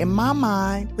me. But in my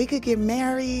mind, we could get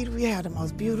married. We had the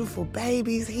most beautiful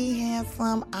babies. He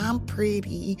handsome. I'm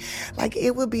pretty.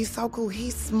 It would be so cool.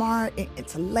 He's smart and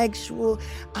intellectual.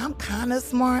 I'm kind of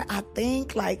smart, I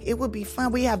think. It would be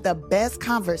fun. We have the best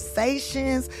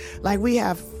conversations. We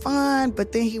have fun,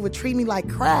 but then he would treat me like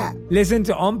crap. Listen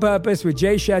to On Purpose with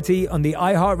Jay Shetty on the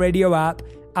iHeartRadio app,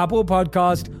 Apple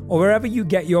Podcast, or wherever you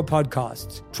get your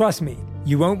podcasts. Trust me,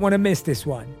 you won't want to miss this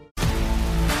one.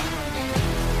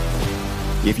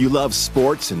 If you love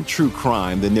sports and true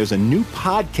crime, then there's a new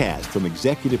podcast from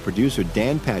executive producer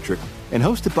Dan Patrick and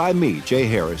hosted by me, Jay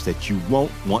Harris, that you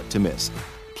won't want to miss.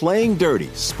 Playing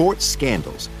Dirty: Sports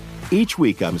Scandals. Each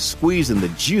week, I'm squeezing the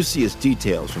juiciest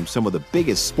details from some of the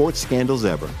biggest sports scandals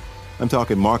ever. I'm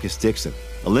talking Marcus Dixon,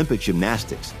 Olympic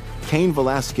gymnastics, Cain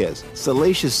Velasquez,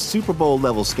 salacious Super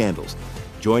Bowl-level scandals.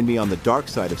 Join me on the dark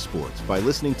side of sports by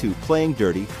listening to Playing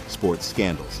Dirty: Sports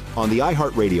Scandals on the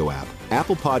iHeartRadio app,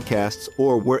 Apple Podcasts,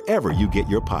 or wherever you get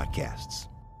your podcasts.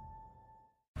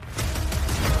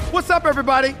 What's up,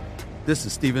 everybody? This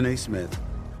is Stephen A. Smith.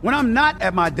 When I'm not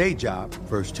at my day job,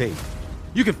 First Take,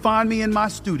 you can find me in my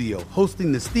studio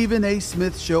hosting the Stephen A.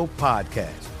 Smith Show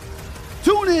podcast.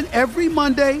 Tune in every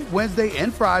Monday, Wednesday,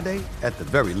 and Friday, at the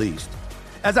very least,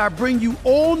 as I bring you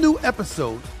all new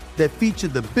episodes that feature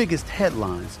the biggest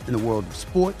headlines in the world of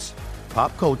sports,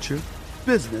 pop culture,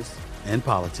 business, and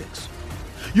politics.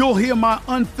 You'll hear my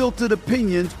unfiltered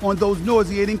opinions on those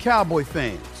nauseating Cowboy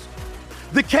fans,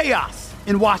 the chaos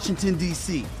in Washington,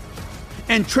 D.C.,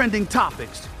 and trending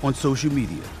topics on social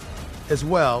media, as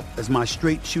well as my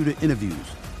straight shooter interviews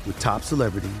with top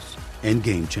celebrities and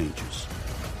game changers.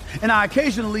 And I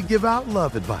occasionally give out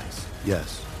love advice.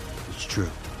 Yes, it's true.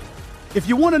 If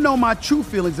you want to know my true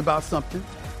feelings about something,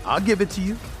 I'll give it to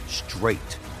you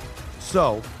straight.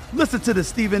 So listen to the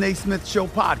Stephen A. Smith Show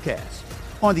podcast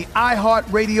on the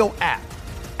iHeartRadio app,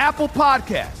 Apple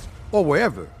Podcasts, or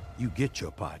wherever you get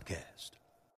your podcast.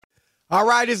 All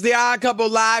right, it's the Odd Couple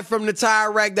live from the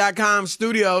TireRack.com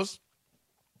studios.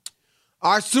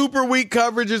 Our Super Week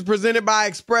coverage is presented by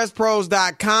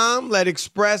ExpressPros.com. Let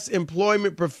Express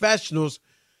employment professionals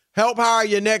help hire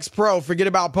your next pro. Forget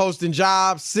about posting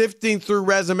jobs, sifting through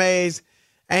resumes,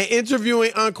 and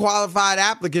interviewing unqualified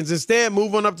applicants. Instead,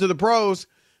 move on up to the pros.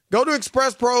 Go to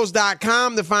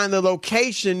expresspros.com to find the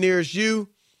location nearest you.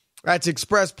 That's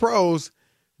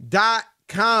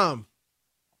expresspros.com.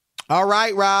 All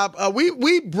right, Rob.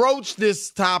 We broached this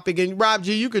topic, and Rob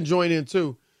G, you can join in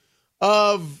too,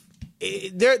 of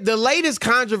the latest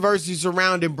controversy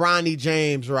surrounding Bronny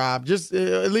James, Rob, just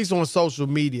at least on social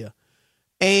media.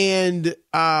 And,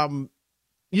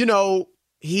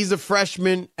 he's a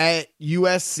freshman at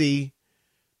USC,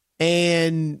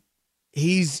 and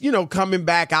he's, coming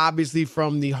back, obviously,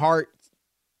 from the heart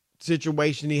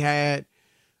situation he had.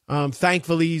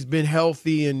 Thankfully, he's been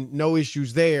healthy and no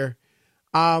issues there.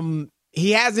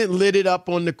 He hasn't lit it up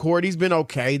on the court. He's been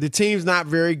okay. The team's not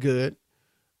very good.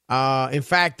 In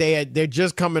fact, they're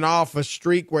just coming off a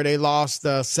streak where they lost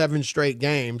 7 straight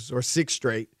games or 6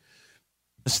 straight.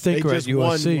 A stinker at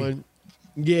USC. Won one.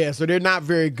 Yeah, so they're not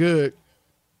very good.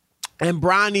 And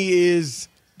Bronny is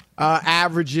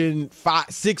averaging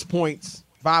 6 points,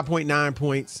 5.9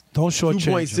 points. Don't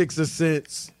shortchange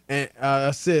 2.6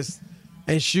 assists,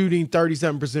 and shooting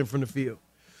 37% from the field.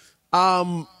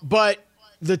 But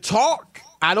the talk,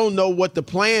 I don't know what the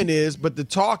plan is, but the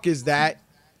talk is that,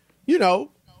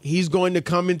 he's going to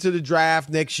come into the draft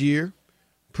next year.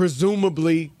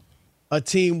 Presumably, a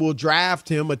team will draft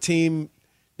him, a team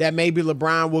that maybe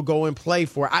LeBron will go and play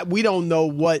for. We don't know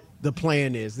what the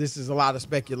plan is. This is a lot of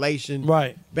speculation,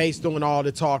 right, based on all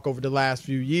the talk over the last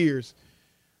few years.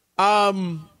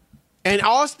 And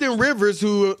Austin Rivers,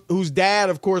 whose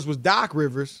dad, of course, was Doc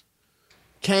Rivers,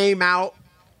 came out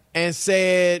and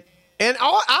said, and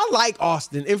I like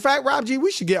Austin. In fact, Rob G,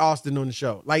 we should get Austin on the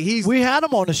show. We had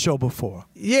him on the show before.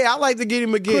 Yeah, I like to get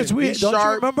him again. Chris, don't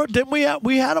you remember? Didn't we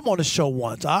had him on the show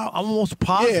once? I'm almost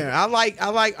positive.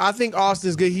 Yeah, I think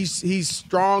Austin's good. He's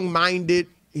strong-minded.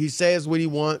 He says what he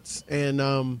wants,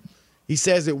 and he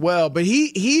says it well. But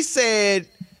he said,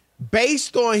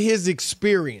 based on his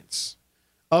experience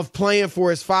of playing for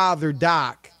his father,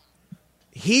 Doc,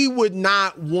 he would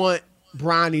not want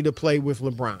Bronny to play with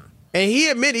LeBron. And he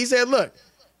admitted, he said, look,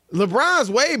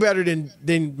 LeBron's way better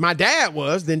than my dad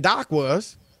was, than Doc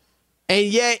was. And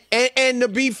yet, and to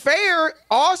be fair,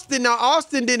 Austin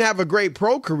didn't have a great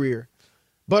pro career,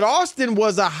 but Austin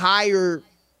was a higher,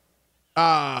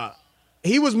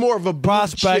 he was more of a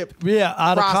prospect,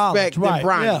 out of college, than right?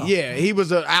 Bronny. Yeah, he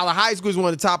was out of high school. He was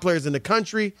one of the top players in the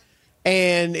country.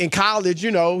 And in college,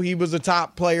 he was a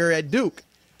top player at Duke.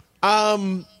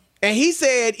 And he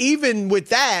said, even with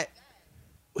that,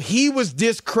 he was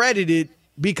discredited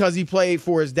because he played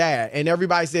for his dad. And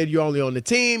everybody said, you're only on the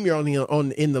team, you're only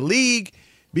in the league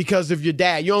because of your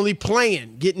dad. You're only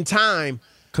playing, getting time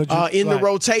in the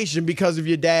rotation because of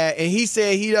your dad. And he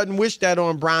said he doesn't wish that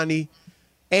on Bronny.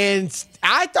 And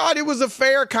I thought it was a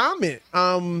fair comment.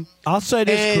 I'll say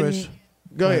this, Chris.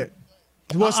 Go ahead.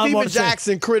 Well, Steven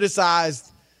Jackson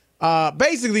criticized,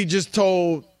 basically just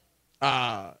told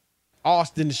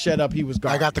Austin to shut up. He was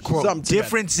garbage. I got the quote.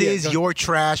 Difference is you're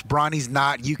trash. Bronny's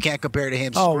not. You can't compare to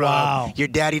him. Oh, Scrub. Wow. Your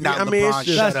daddy not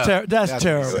LeBron. That's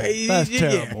terrible. That's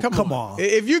terrible. Come on.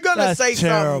 If you're gonna say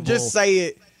terrible. something, just say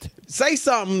it. Say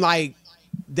something like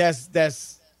that's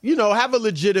have a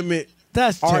legitimate.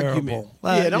 That's argument.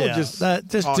 Terrible. Don't just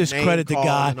discredit the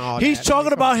guy. He's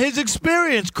talking about his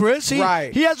experience, Chris. He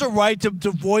has a right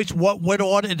to voice what went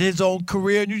on in his own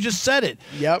career, and you just said it.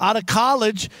 Yep. Out of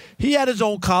college, he had his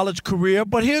own college career,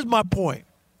 but here's my point.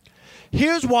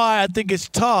 Here's why I think it's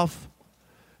tough,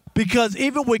 because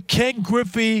even with Ken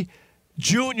Griffey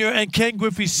Jr. and Ken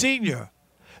Griffey Sr.,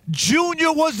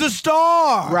 Jr. was the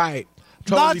star. Right.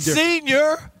 Totally not different.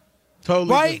 Senior.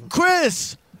 Totally right, different.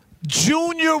 Chris?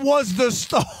 Junior was the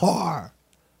star.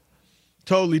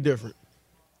 Totally different.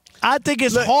 I think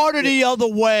it's harder the other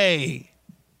way.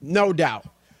 No doubt.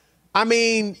 I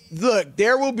mean, look,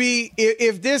 there will be,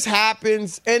 if this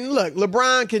happens, and look,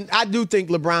 I do think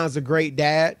LeBron's a great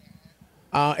dad.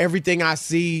 Everything I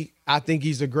see, I think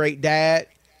he's a great dad.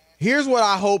 Here's what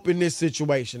I hope in this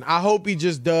situation. I hope he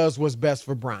just does what's best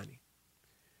for Bronny.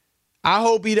 I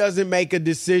hope he doesn't make a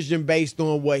decision based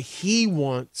on what he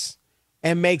wants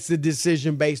and makes a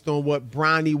decision based on what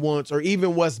Bronny wants or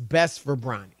even what's best for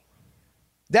Bronny.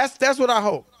 That's what I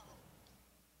hope.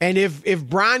 And if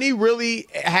Bronny really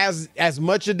has as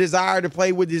much a desire to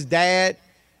play with his dad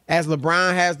as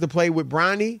LeBron has to play with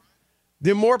Bronny,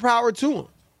 then more power to him.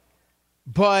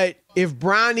 But if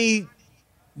Bronny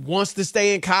wants to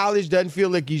stay in college, doesn't feel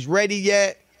like he's ready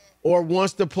yet, or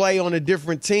wants to play on a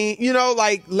different team,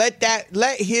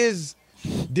 let his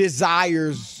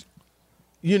desires,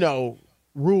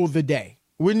 rule the day.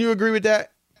 Wouldn't you agree with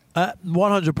that?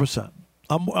 100%.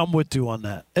 I'm with you on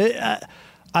that.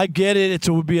 I get it.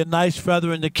 It would be a nice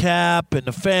feather in the cap and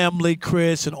the family,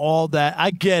 Chris, and all that.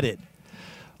 I get it.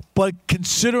 But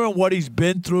considering what he's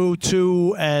been through,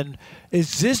 too, and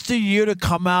is this the year to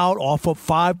come out off of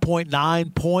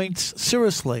 5.9 points?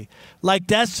 Seriously. Like,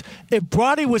 that's – if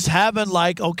Bronny was having,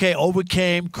 like, okay,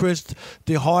 overcame, Chris,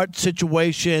 the heart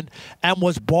situation and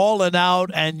was balling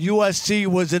out and USC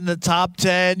was in the top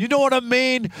 10, you know what I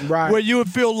mean? Right. Where you would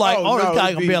feel like, this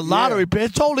guy going to be a lottery pick.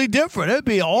 It's totally different. It'd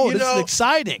be, this is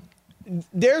exciting.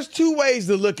 There's two ways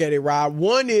to look at it, Rob.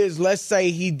 One is, let's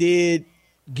say he did –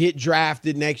 get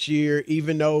drafted next year,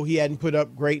 even though he hadn't put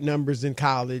up great numbers in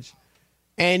college,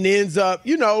 and ends up,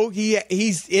 he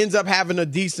ends up having a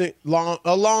decent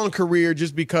long career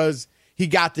just because he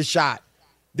got the shot.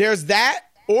 There's that,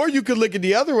 or you could look at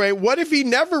the other way. What if he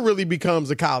never really becomes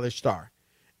a college star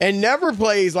and never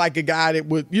plays like a guy that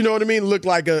would, look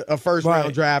like a first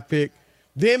round draft pick?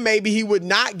 Then maybe he would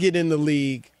not get in the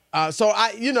league.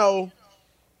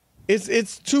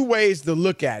 It's two ways to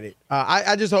look at it.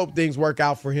 I just hope things work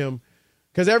out for him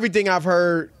because everything I've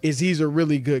heard is he's a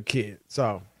really good kid.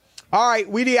 So, all right,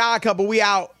 we the Odd Couple. We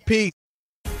out. Peace.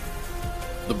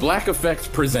 The Black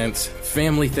Effect presents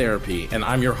Family Therapy, and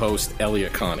I'm your host,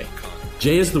 Elliot Connie.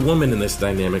 Jay is the woman in this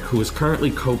dynamic who is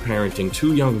currently co-parenting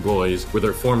two young boys with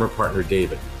her former partner,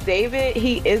 David. David,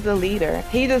 he is a leader.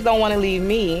 He just don't want to leave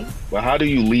me. Well, how do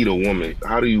you lead a woman?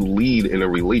 How do you lead in a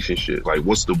relationship? Like,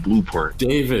 what's the blueprint?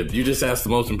 David, you just asked the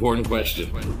most important question.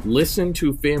 Listen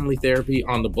to Family Therapy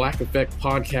on the Black Effect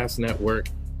Podcast Network,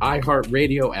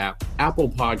 iHeartRadio app, Apple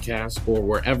Podcasts, or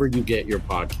wherever you get your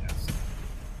podcasts.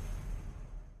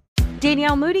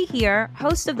 Danielle Moody here,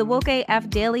 host of the Woke AF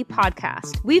Daily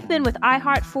podcast. We've been with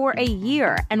iHeart for a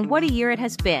year, and what a year it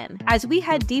has been. As we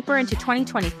head deeper into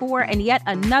 2024 and yet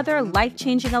another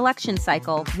life-changing election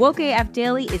cycle, Woke AF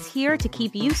Daily is here to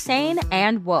keep you sane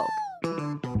and woke.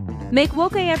 Make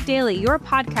Woke AF Daily your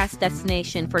podcast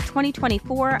destination for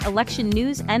 2024 election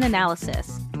news and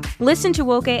analysis. Listen to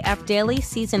Woke AF Daily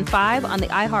Season 5 on the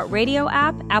iHeartRadio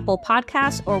app, Apple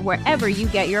Podcasts, or wherever you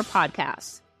get your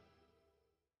podcasts.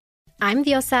 I'm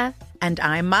Diosa. And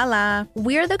I'm Mala.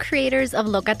 We're the creators of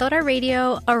Locatora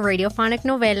Radio, a radiophonic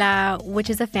novela, which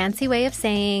is a fancy way of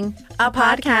saying a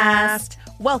podcast.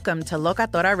 Welcome to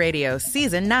Locatora Radio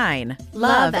Season 9.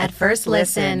 Love at First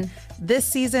Listen. This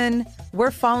season, we're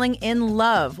falling in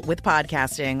love with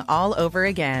podcasting all over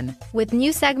again. With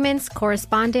new segments,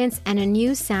 correspondence, and a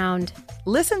new sound.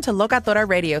 Listen to Locatora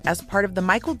Radio as part of the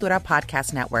Michael Dura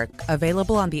Podcast Network,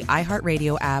 available on the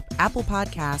iHeartRadio app, Apple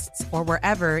Podcasts, or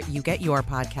wherever you get your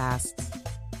podcasts.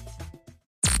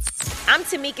 I'm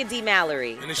Tamika D.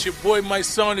 Mallory. And it's your boy, my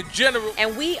son, the General.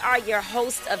 And we are your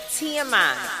hosts of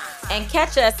TMI. And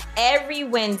catch us every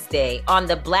Wednesday on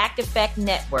the Black Effect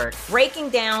Network, breaking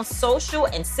down social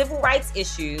and civil rights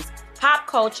issues, pop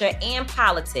culture, and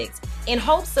politics, in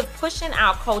hopes of pushing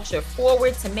our culture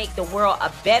forward to make the world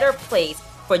a better place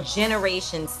for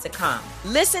generations to come.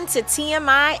 Listen to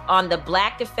TMI on the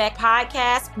Black Effect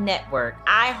Podcast Network,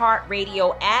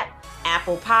 iHeartRadio app,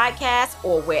 Apple Podcasts,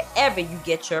 or wherever you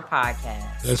get your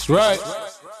podcasts. That's right.